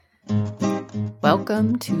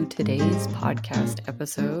Welcome to today's podcast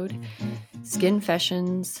episode,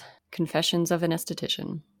 Skinfessions, Confessions of an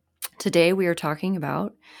Esthetician. Today we are talking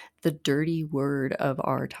about the dirty word of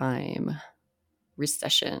our time,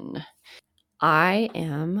 recession. I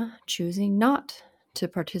am choosing not to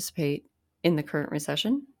participate in the current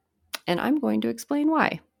recession, and I'm going to explain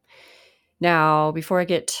why. Now, before I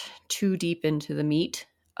get too deep into the meat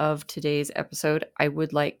of today's episode, I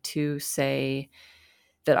would like to say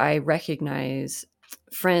that I recognize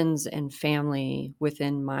friends and family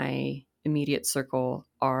within my immediate circle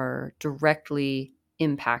are directly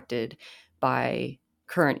impacted by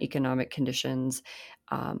current economic conditions.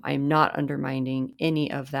 I'm not undermining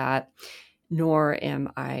any of that, nor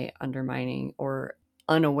am I undermining or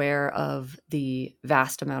unaware of the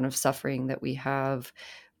vast amount of suffering that we have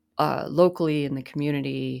locally in the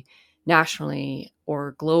community, nationally,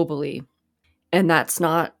 or globally. And that's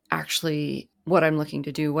not actually what I'm looking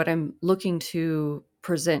to do. What I'm looking to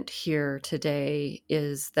present here today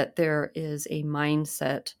is that there is a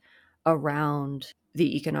mindset around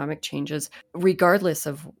the economic changes, regardless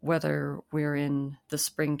of whether we're in the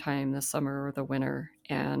springtime, the summer, or the winter.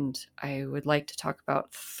 And I would like to talk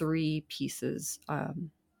about three pieces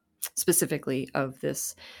specifically of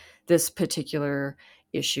this particular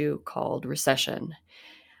issue called recession.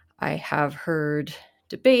 I have heard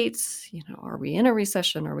debates, are we in a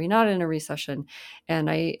recession? Are we not in a recession? And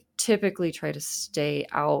I typically try to stay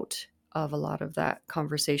out of a lot of that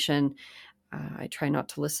conversation. I try not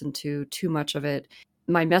to listen to too much of it.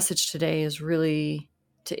 My message today is really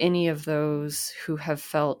to any of those who have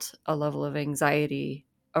felt a level of anxiety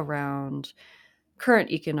around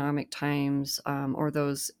current economic times, or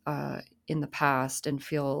those in the past, and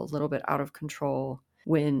feel a little bit out of control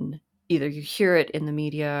when either you hear it in the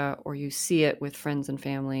media or you see it with friends and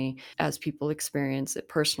family as people experience it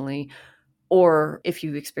personally, or if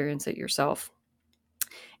you experience it yourself.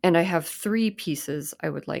 And I have three pieces I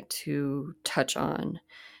would like to touch on.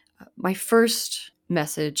 My first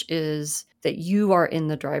message is that you are in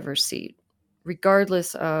the driver's seat,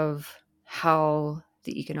 regardless of how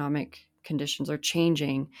the economic conditions are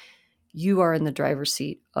changing. You are in the driver's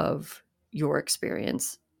seat of your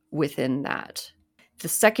experience within that. The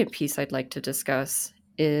second piece I'd like to discuss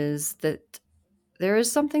is that there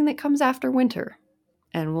is something that comes after winter,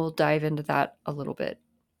 and we'll dive into that a little bit.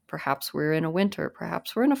 Perhaps we're in a winter,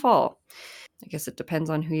 perhaps we're in a fall. I guess it depends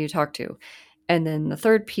on who you talk to. And then the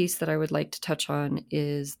third piece that I would like to touch on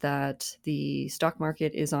is that the stock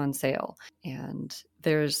market is on sale. And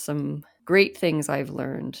there's some great things I've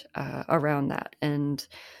learned around that. And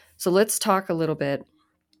so let's talk a little bit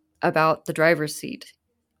about the driver's seat.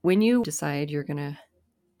 When you decide you're going to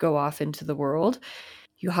go off into the world,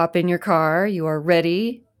 you hop in your car, you are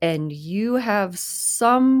ready, and you have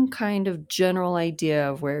some kind of general idea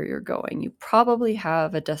of where you're going. You probably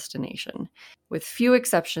have a destination. With few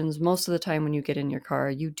exceptions, most of the time when you get in your car,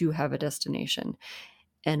 you do have a destination.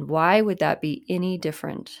 And why would that be any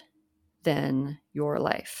different than your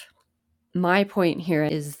life? My point here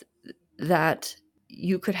is that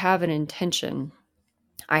you could have an intention.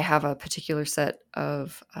 I have a particular set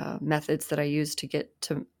of methods that I use to get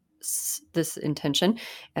to this intention,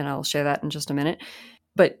 and I'll share that in just a minute.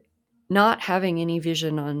 But not having any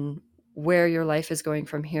vision on where your life is going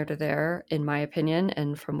from here to there, in my opinion,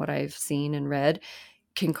 and from what I've seen and read,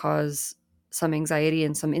 can cause some anxiety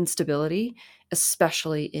and some instability,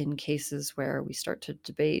 especially in cases where we start to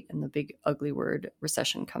debate and the big ugly word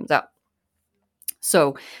recession comes out.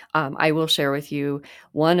 So I will share with you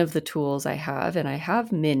one of the tools I have, and I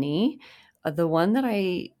have many. The one that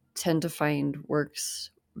I tend to find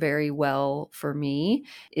works very well for me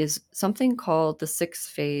is something called the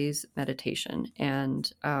 6-phase meditation. And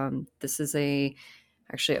this is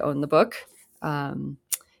actually I own the book.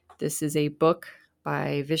 This is a book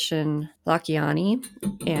by Vishen Lakhiani,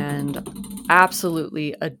 and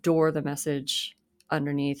absolutely adore the message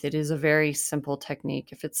underneath. It is a very simple technique.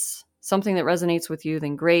 If it's something that resonates with you,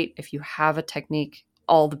 then great. If you have a technique,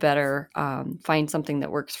 all the better. Find something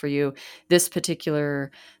that works for you. This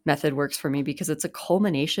particular method works for me because it's a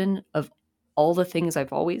culmination of all the things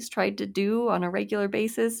I've always tried to do on a regular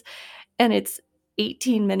basis. And it's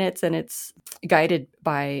 18 minutes and it's guided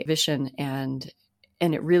by Vishen, and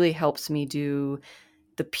it really helps me do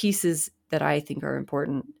the pieces that I think are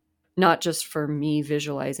important, not just for me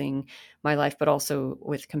visualizing my life, but also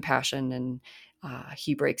with compassion. And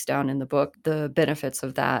he breaks down in the book the benefits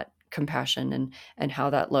of that compassion and how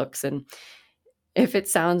that looks. And if it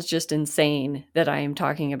sounds just insane that I am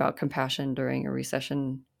talking about compassion during a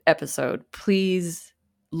recession episode, please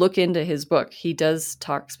look into his book. He does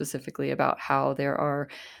talk specifically about how there are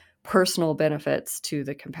personal benefits to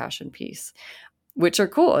the compassion piece. which are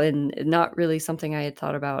cool and not really something I had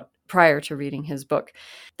thought about prior to reading his book.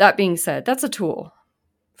 That being said, that's a tool.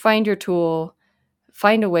 Find your tool,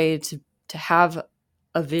 find a way to have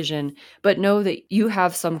a vision, but know that you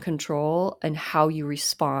have some control in how you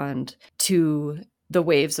respond to the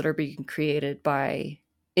waves that are being created by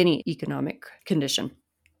any economic condition.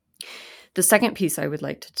 The second piece I would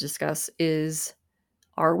like to discuss is,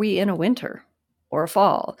 are we in a winter or a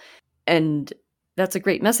fall? And that's a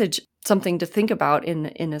great message, something to think about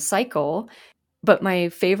in a cycle. But my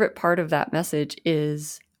favorite part of that message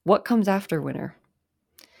is, what comes after winter?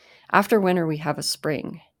 After winter, we have a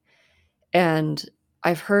spring. And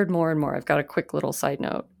I've heard more and more. I've got a quick little side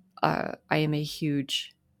note. I am a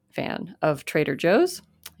huge fan of Trader Joe's.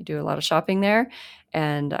 I do a lot of shopping there.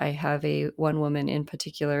 And I have one woman in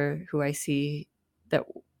particular who I see that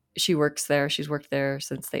she works there. She's worked there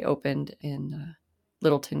since they opened in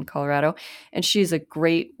Littleton, Colorado. And she's a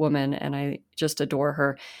great woman, and I just adore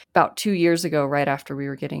her. About 2 years ago, right after we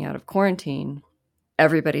were getting out of quarantine,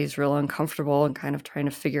 everybody's real uncomfortable and kind of trying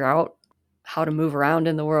to figure out how to move around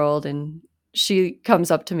in the world. And she comes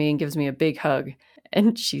up to me and gives me a big hug.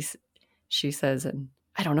 And she says, and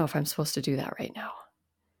I don't know if I'm supposed to do that right now,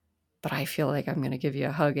 but I feel like I'm going to give you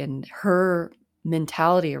a hug. And her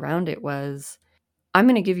mentality around it was, I'm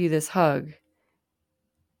going to give you this hug.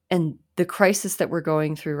 And the crisis that we're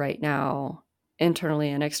going through right now, internally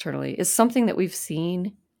and externally, is something that we've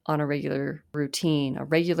seen on a regular routine, a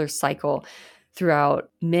regular cycle throughout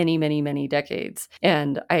many, many, many decades.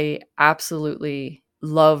 And I absolutely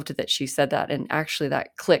loved that she said that. And actually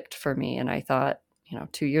that clicked for me. And I thought,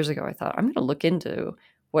 2 years ago, I thought, I'm going to look into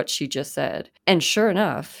what she just said. And sure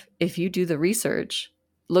enough, if you do the research,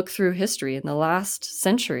 look through history in the last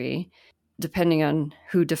century, depending on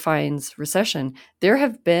who defines recession, there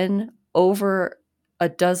have been over a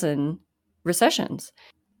dozen recessions.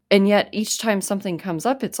 And yet each time something comes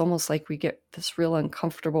up, it's almost like we get this real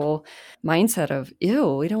uncomfortable mindset of,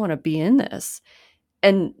 ew, we don't want to be in this.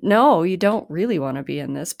 And no, you don't really want to be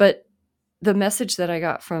in this. But the message that I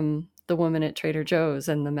got from the woman at Trader Joe's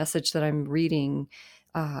and the message that I'm reading,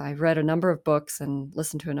 I've read a number of books and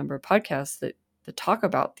listened to a number of podcasts that talk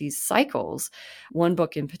about these cycles. One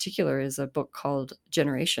book in particular is a book called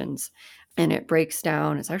Generations. And it breaks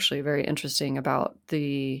down, it's actually very interesting, about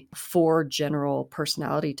the 4 general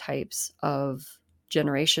personality types of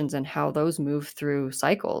generations and how those move through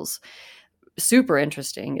cycles. Super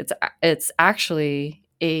interesting. It's actually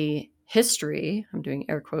a history, I'm doing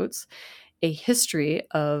air quotes, a history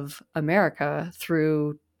of America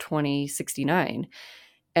through 2069.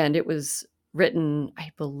 And it was written,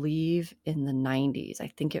 I believe, in the 90s.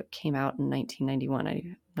 I think it came out in 1991.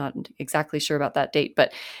 I'm not exactly sure about that date,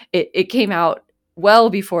 but it came out well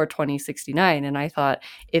before 2069. And I thought,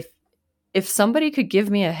 if somebody could give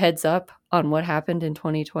me a heads up on what happened in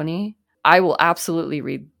 2020, I will absolutely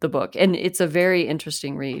read the book. And it's a very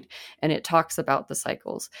interesting read, and it talks about the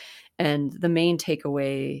cycles. And the main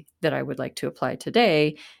takeaway that I would like to apply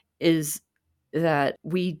today is that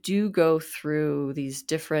we do go through these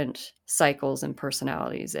different cycles and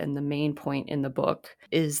personalities. And the main point in the book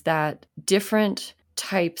is that different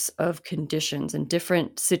types of conditions and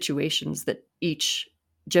different situations that each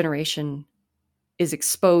generation is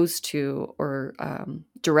exposed to or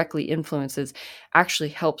directly influences actually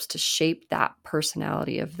helps to shape that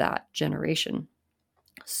personality of that generation.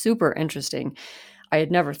 Super interesting. I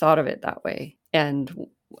had never thought of it that way. And,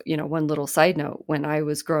 one little side note, when I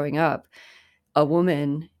was growing up, a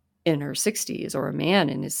woman in her 60s or a man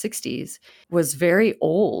in his 60s was very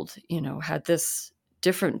old, had this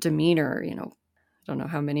different demeanor. I don't know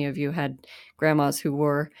how many of you had grandmas who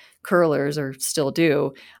wore curlers or still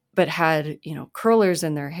do, but had, curlers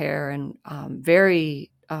in their hair and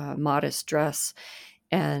very modest dress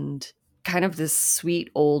and kind of this sweet,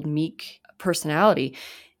 old, meek personality.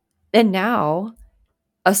 And now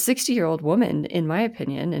a 60-year-old woman, in my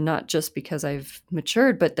opinion, and not just because I've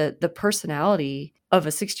matured, but the personality of a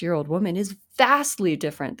 60-year-old woman is vastly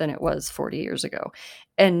different than it was 40 years ago.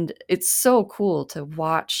 And it's so cool to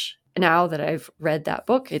watch. Now that I've read that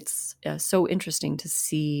book, it's so interesting to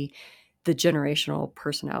see the generational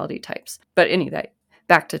personality types. But anyway,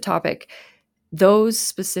 back to topic. Those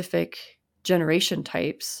specific generation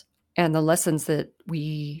types and the lessons that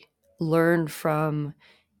we learn from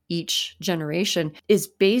each generation is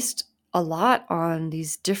based a lot on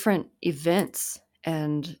these different events,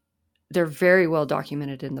 and they're very well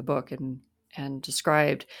documented in the book and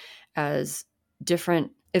described as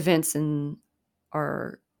different events in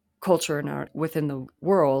our culture and within the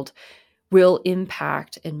world will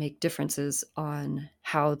impact and make differences on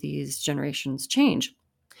how these generations change.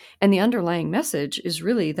 And the underlying message is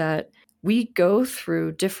really that we go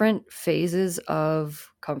through different phases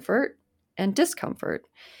of comfort and discomfort.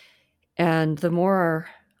 And the more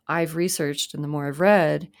I've researched and the more I've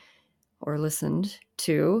read or listened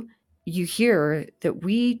to, you hear that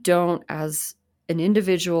we don't, as an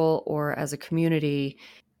individual or as a community,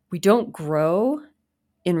 we don't grow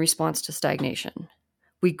in response to stagnation.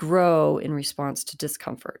 We grow in response to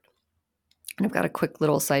discomfort. And I've got a quick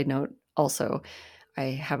little side note also. I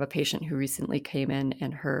have a patient who recently came in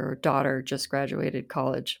and her daughter just graduated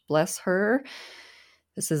college. Bless her.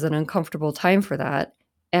 This is an uncomfortable time for that.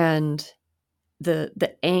 And the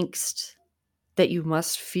angst that you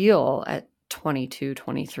must feel at 22,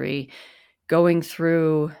 23, going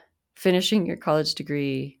through finishing your college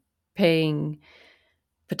degree, paying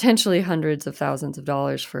potentially hundreds of thousands of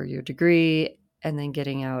dollars for your degree, and then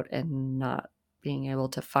getting out and not being able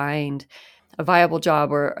to find a viable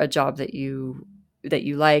job or a job that you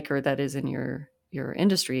like or that is in your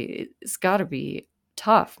industry. It's got to be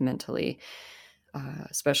tough mentally,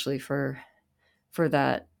 especially for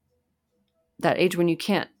that age when you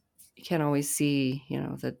can't always see,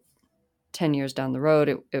 the 10 years down the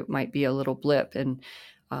road. It might be a little blip, and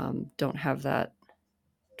don't have that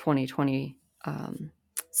 2020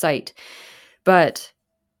 sight. But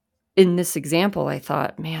in this example, I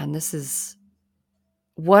thought, man, this is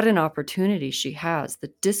what an opportunity she has.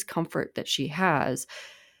 The discomfort that she has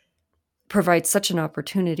provides such an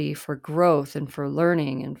opportunity for growth and for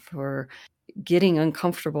learning and for getting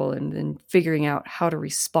uncomfortable and figuring out how to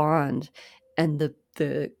respond, and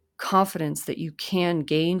the confidence that you can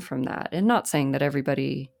gain from that. And not saying that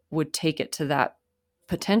everybody would take it to that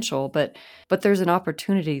potential, but there's an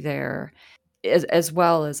opportunity there, as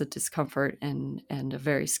well as a discomfort and a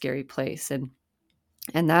very scary place. And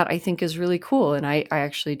that, I think, is really cool. And I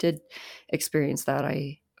actually did experience that.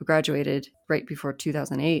 I graduated right before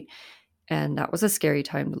 2008. And that was a scary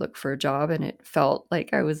time to look for a job. And it felt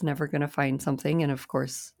like I was never going to find something. And of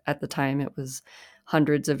course, at the time, it was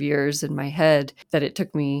hundreds of years in my head that it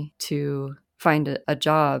took me to find a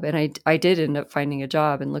job. And I did end up finding a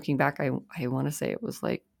job. And looking back, I want to say it was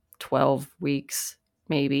like 12 weeks,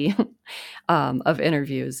 maybe, of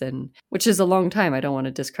interviews, and which is a long time. I don't want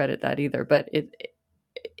to discredit that either. But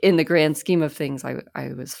in the grand scheme of things,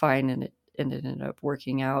 I was fine, and it ended up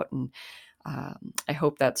working out. And I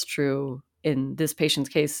hope that's true in this patient's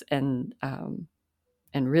case, and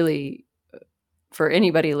really for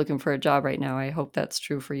anybody looking for a job right now. I hope that's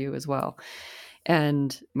true for you as well.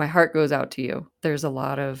 And my heart goes out to you. There's a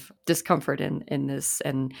lot of discomfort in this,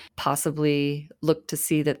 and possibly look to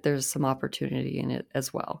see that there's some opportunity in it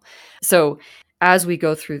as well. So as we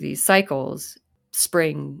go through these cycles,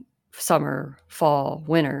 spring, summer, fall,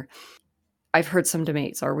 winter, I've heard some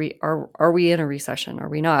debates. Are we in a recession? Are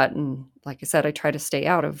we not? And like I said, I try to stay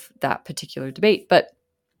out of that particular debate. But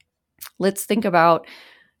let's think about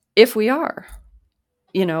if we are,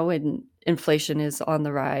 and inflation is on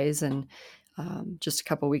the rise. And just a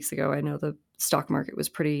couple of weeks ago, I know the stock market was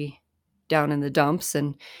pretty down in the dumps,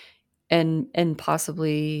 and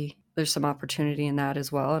possibly there's some opportunity in that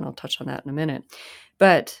as well. And I'll touch on that in a minute.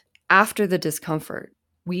 But after the discomfort,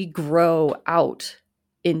 we grow out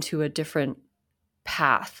into a different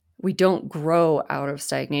path. We don't grow out of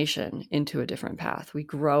stagnation into a different path. We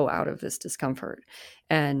grow out of this discomfort.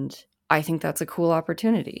 And I think that's a cool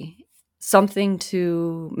opportunity. Something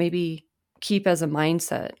to maybe keep as a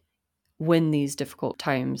mindset when these difficult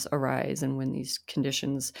times arise and when these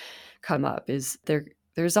conditions come up, is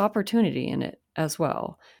there's opportunity in it as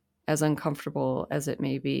well, as uncomfortable as it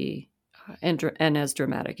may be, and as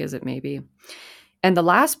dramatic as it may be. And the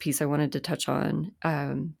last piece I wanted to touch on,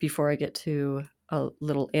 before I get to a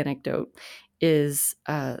little anecdote, is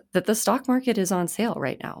that the stock market is on sale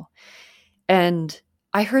right now. And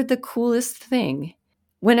I heard the coolest thing.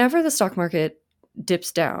 Whenever the stock market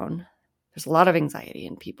dips down, there's a lot of anxiety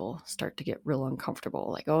and people start to get real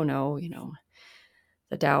uncomfortable. Like, oh no,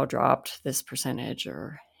 the Dow dropped this percentage,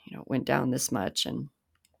 or, went down this much. And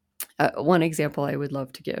one example I would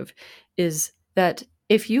love to give is that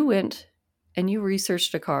if you went and you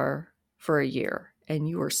researched a car for a year and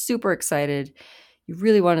you were super excited, you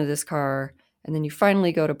really wanted this car, and then you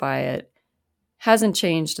finally go to buy it, hasn't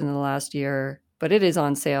changed in the last year, but it is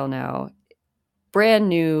on sale now. Brand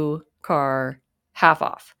new car, half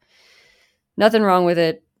off. Nothing wrong with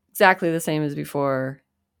it. Exactly the same as before.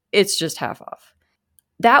 It's just half off.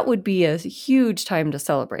 That would be a huge time to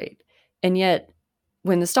celebrate. And yet,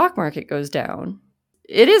 when the stock market goes down,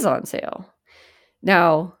 it is on sale.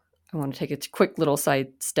 Now, I want to take a quick little side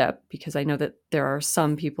step, because I know that there are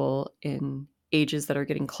some people in ages that are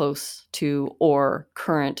getting close to or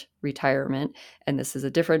current retirement. And this is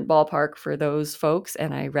a different ballpark for those folks.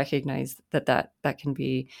 And I recognize that can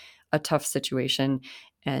be a tough situation,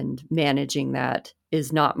 and managing that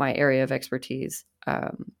is not my area of expertise.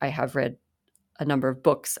 I have read a number of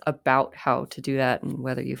books about how to do that, and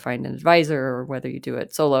whether you find an advisor or whether you do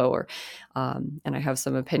it solo, or and I have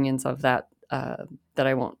some opinions of that that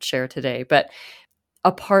I won't share today. But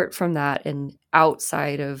apart from that, and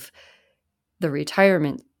outside of the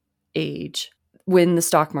retirement age, when the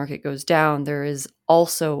stock market goes down, there is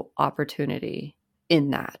also opportunity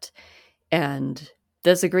in that. And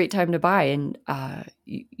that's a great time to buy. And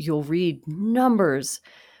you'll read numbers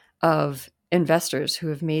of investors who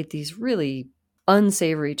have made these really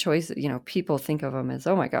unsavory choices. People think of them as,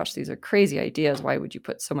 oh my gosh, these are crazy ideas. Why would you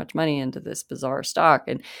put so much money into this bizarre stock?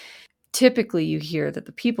 And typically you hear that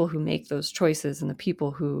the people who make those choices and the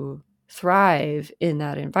people who thrive in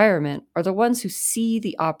that environment are the ones who see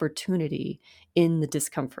the opportunity in the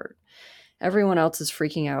discomfort. Everyone else is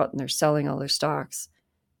freaking out and they're selling all their stocks.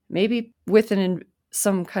 Maybe with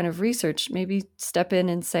some kind of research, maybe step in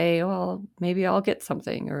and say, well, maybe I'll get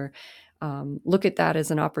something, or look at that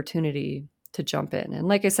as an opportunity to jump in. And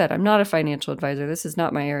like I said, I'm not a financial advisor. This is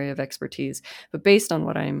not my area of expertise. But based on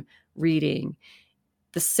what I'm reading,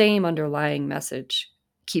 the same underlying message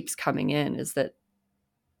keeps coming in, is that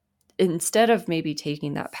instead of maybe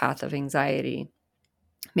taking that path of anxiety,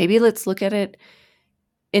 maybe let's look at it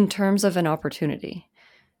in terms of an opportunity.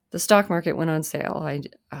 The stock market went on sale. I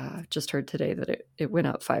just heard today that it went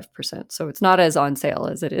up 5%. So it's not as on sale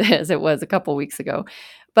as it was a couple weeks ago.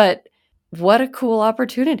 But what a cool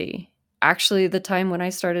opportunity. Actually, the time when I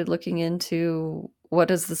started looking into what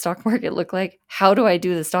does the stock market look like, how do I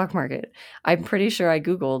do the stock market? I'm pretty sure I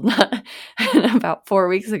Googled about 4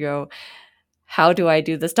 weeks ago, how do I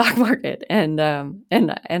do the stock market? And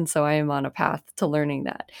so I am on a path to learning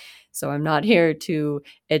that. So I'm not here to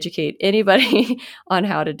educate anybody on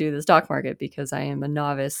how to do the stock market, because I am a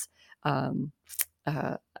novice,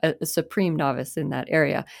 a supreme novice in that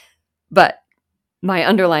area. But my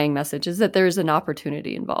underlying message is that there's an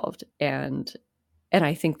opportunity involved. And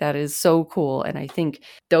I think that is so cool. And I think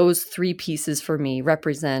those 3 pieces for me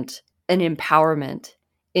represent an empowerment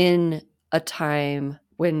in a time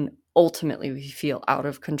when ultimately we feel out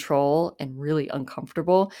of control and really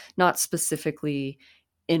uncomfortable, not specifically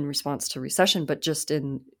in response to recession, but just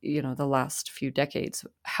in, the last few decades.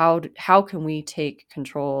 How can we take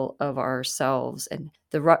control of ourselves? And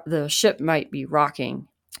the ship might be rocking,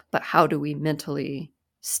 but how do we mentally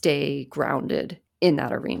stay grounded in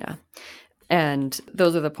that arena? And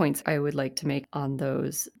those are the points I would like to make on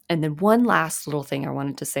those. And then one last little thing I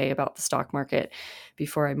wanted to say about the stock market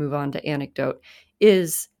before I move on to anecdote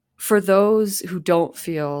is, for those who don't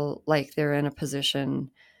feel like they're in a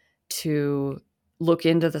position to look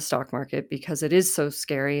into the stock market because it is so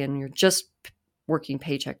scary and you're just working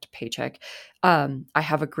paycheck to paycheck, I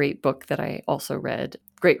have a great book that I also read,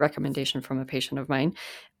 great recommendation from a patient of mine,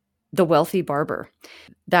 The Wealthy Barber.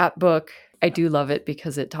 That book, I do love it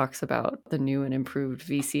because it talks about the new and improved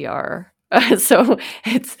VCR. So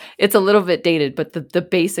it's a little bit dated, but the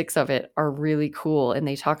basics of it are really cool. And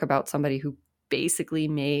they talk about somebody who basically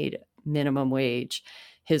made minimum wage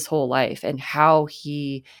his whole life and how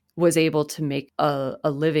he was able to make a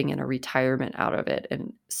living and a retirement out of it.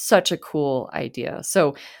 And such a cool idea.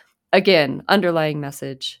 So again, underlying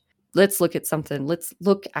message, let's look at something. Let's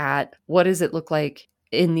look at, what does it look like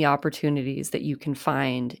in the opportunities that you can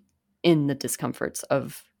find in the discomforts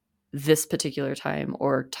of this particular time,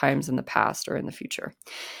 or times in the past or in the future.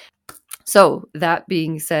 So that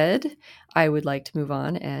being said, I would like to move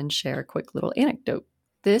on and share a quick little anecdote.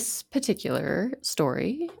 This particular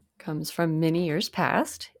story comes from many years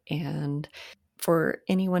past, and for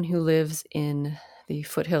anyone who lives in the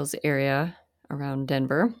foothills area around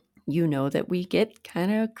Denver, you know that we get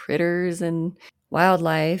kind of critters and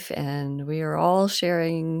wildlife, and we are all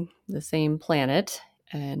sharing the same planet,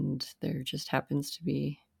 and there just happens to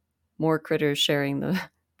be more critters sharing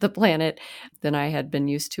the planet than I had been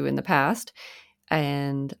used to in the past.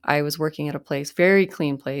 And I was working at a place, very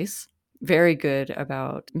clean place, very good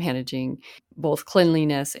about managing both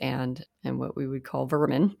cleanliness and what we would call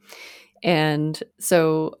vermin. And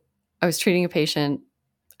so I was treating a patient.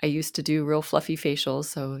 I used to do real fluffy facials.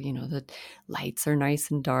 So, the lights are nice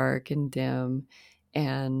and dark and dim,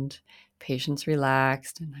 and patients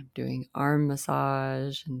relaxed, and I'm doing arm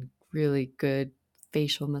massage and really good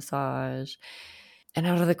facial massage. And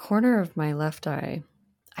out of the corner of my left eye,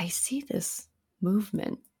 I see this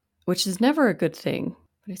movement, which is never a good thing,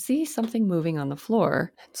 but I see something moving on the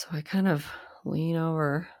floor. So I kind of lean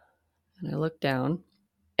over and I look down,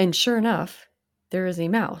 and sure enough, there is a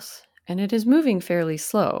mouse, and it is moving fairly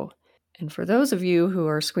slow. And for those of you who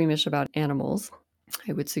are squeamish about animals,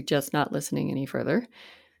 I would suggest not listening any further.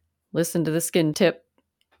 Listen to the skin tip.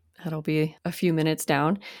 That'll be a few minutes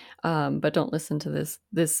down, but don't listen to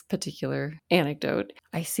this particular anecdote.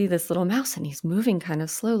 I see this little mouse, and he's moving kind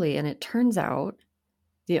of slowly, and it turns out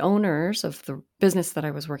the owners of the business that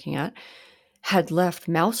I was working at had left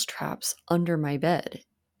mouse traps under my bed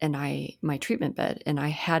and my treatment bed, and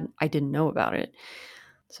I didn't know about it.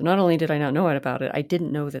 So not only did I not know about it, I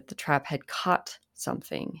didn't know that the trap had caught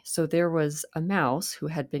something. So there was a mouse who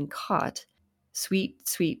had been caught, sweet,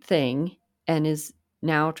 sweet thing, and is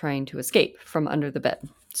now trying to escape from under the bed.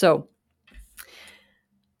 So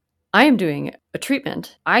I am doing a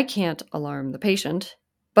treatment. I can't alarm the patient,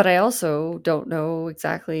 but I also don't know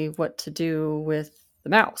exactly what to do with the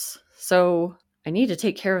mouse. So I need to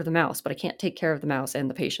take care of the mouse, but I can't take care of the mouse and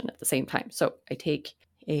the patient at the same time. So I take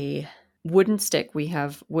a wooden stick. We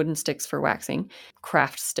have wooden sticks for waxing,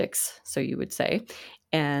 craft sticks, so you would say.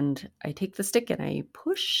 And I take the stick and I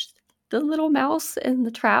push the little mouse in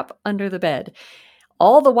the trap under the bed,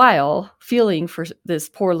 all the while feeling for this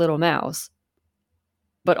poor little mouse,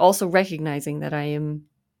 but also recognizing that I am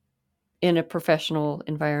in a professional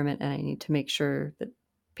environment and I need to make sure that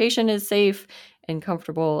patient is safe and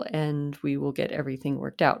comfortable, and we will get everything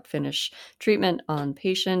worked out. Finish treatment on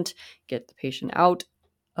patient, get the patient out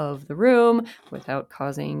of the room without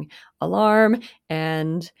causing alarm,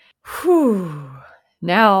 and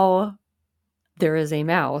now there is a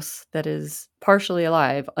mouse that is partially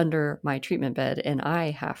alive under my treatment bed, and I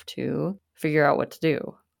have to figure out what to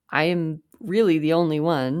do. I am really the only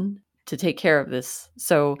one to take care of this.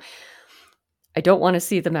 So I don't want to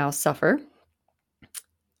see the mouse suffer,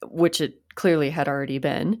 which it clearly had already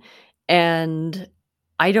been. And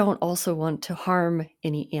I don't also want to harm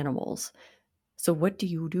any animals. So what do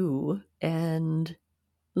you do? And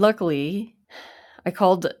luckily, I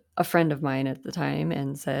called a friend of mine at the time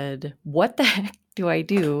and said, what the heck do I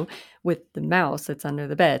do with the mouse that's under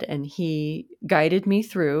the bed? And he guided me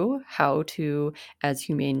through how to, as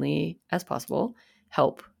humanely as possible,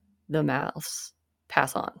 help the mouse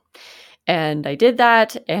pass on. And I did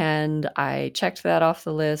that, and I checked that off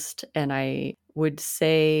the list, and I would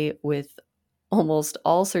say with almost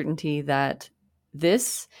all certainty that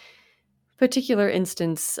this particular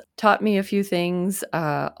instance taught me a few things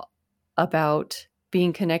about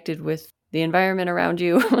being connected with the environment around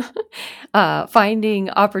you, finding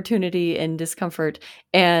opportunity in discomfort,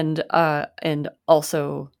 and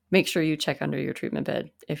also make sure you check under your treatment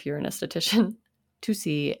bed if you're an esthetician to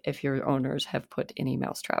see if your owners have put any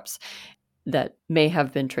mouse traps that may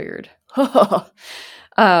have been triggered. So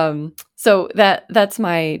that's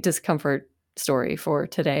my discomfort story for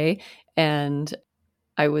today, and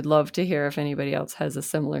I would love to hear if anybody else has a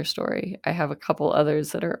similar story. I have a couple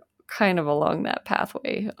others that are kind of along that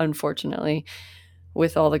pathway, unfortunately,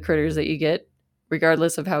 with all the critters that you get,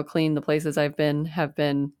 regardless of how clean the places I've been have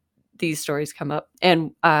been. These stories come up.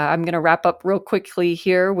 And I'm going to wrap up real quickly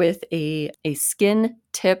here with a skin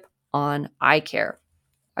tip on eye care.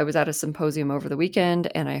 I was at a symposium over the weekend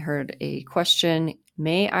and I heard a question: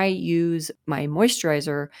 may I use my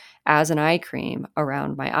moisturizer as an eye cream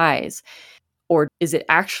around my eyes? Or is it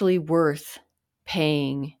actually worth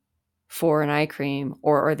paying for an eye cream,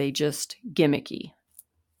 or are they just gimmicky?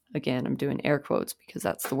 Again, I'm doing air quotes because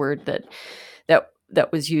that's the word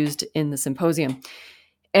that was used in the symposium.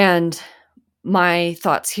 And my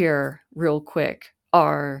thoughts here, real quick,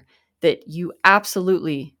 are that you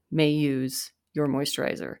absolutely may use your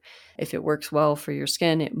moisturizer. If it works well for your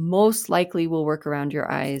skin, it most likely will work around your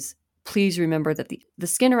eyes. Please remember that the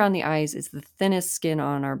skin around the eyes is the thinnest skin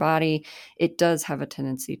on our body. It does have a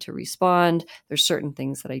tendency to respond. There's certain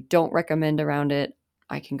things that I don't recommend around it.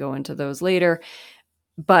 I can go into those later.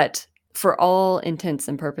 But for all intents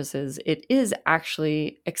and purposes, it is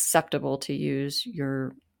actually acceptable to use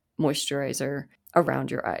your moisturizer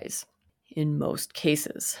around your eyes in most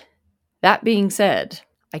cases. That being said,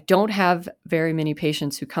 I don't have very many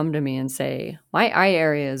patients who come to me and say, my eye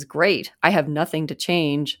area is great. I have nothing to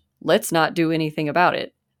change. Let's not do anything about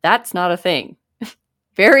it. That's not a thing.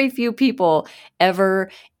 Very few people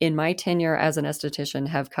ever in my tenure as an esthetician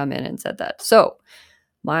have come in and said that. So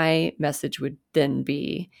my message would then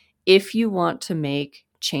be, if you want to make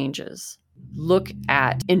changes, look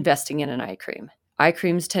at investing in an eye cream. Eye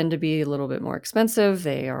creams tend to be a little bit more expensive.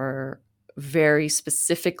 They are very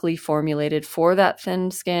specifically formulated for that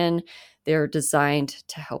thin skin. They're designed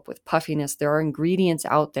to help with puffiness. There are ingredients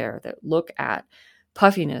out there that look at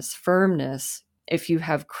puffiness, firmness. If you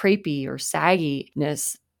have crepey or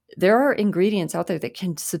sagginess, there are ingredients out there that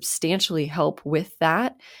can substantially help with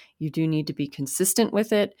that. You do need to be consistent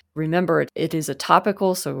with it. Remember, it is a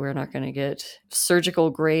topical, so we're not going to get surgical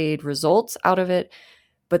grade results out of it,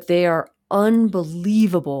 but they are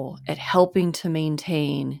unbelievable at helping to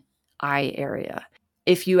maintain eye area.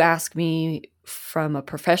 If you ask me from a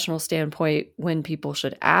professional standpoint when people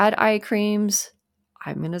should add eye creams,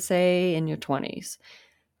 I'm going to say in your 20s.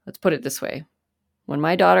 Let's put it this way. When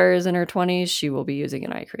my daughter is in her 20s, she will be using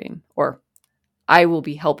an eye cream, or I will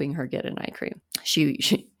be helping her get an eye cream.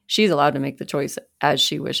 She's allowed to make the choice as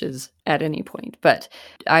she wishes at any point, but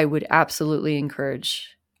I would absolutely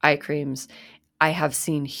encourage eye creams. I have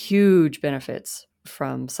seen huge benefits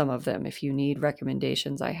from some of them. If you need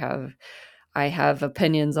recommendations, I have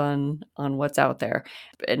opinions on what's out there,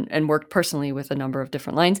 and worked personally with a number of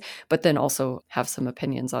different lines, but then also have some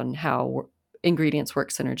opinions on how ingredients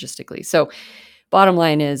work synergistically. So bottom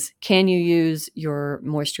line is, can you use your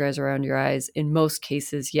moisturizer around your eyes? In most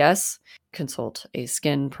cases, yes. Consult a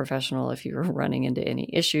skin professional if you're running into any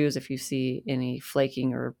issues. If you see any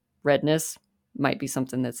flaking or redness, might be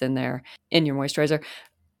something that's in there in your moisturizer.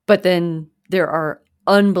 But then there are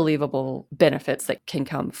unbelievable benefits that can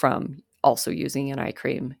come from also using an eye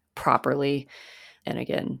cream properly. And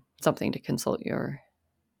again, something to consult your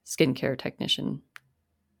skincare technician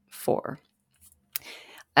for.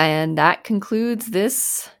 And that concludes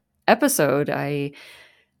this episode. I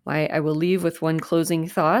will leave with one closing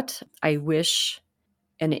thought. I wish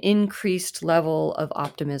an increased level of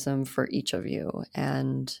optimism for each of you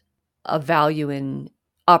and a value in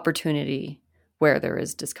opportunity where there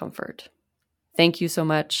is discomfort. Thank you so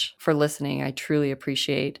much for listening. I truly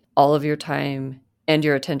appreciate all of your time and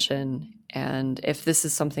your attention. And if this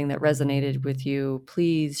is something that resonated with you,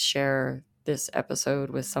 please share this episode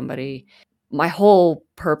with somebody. My whole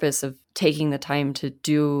purpose of taking the time to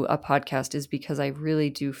do a podcast is because I really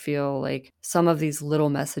do feel like some of these little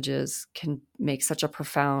messages can make such a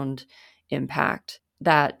profound impact.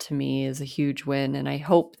 That to me is a huge win. And I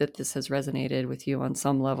hope that this has resonated with you on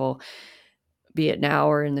some level, be it now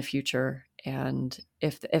or in the future. And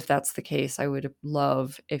if that's the case, I would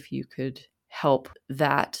love if you could help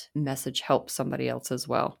that message help somebody else as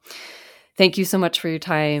well. Thank you so much for your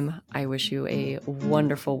time. I wish you a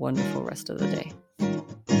wonderful, wonderful rest of the day.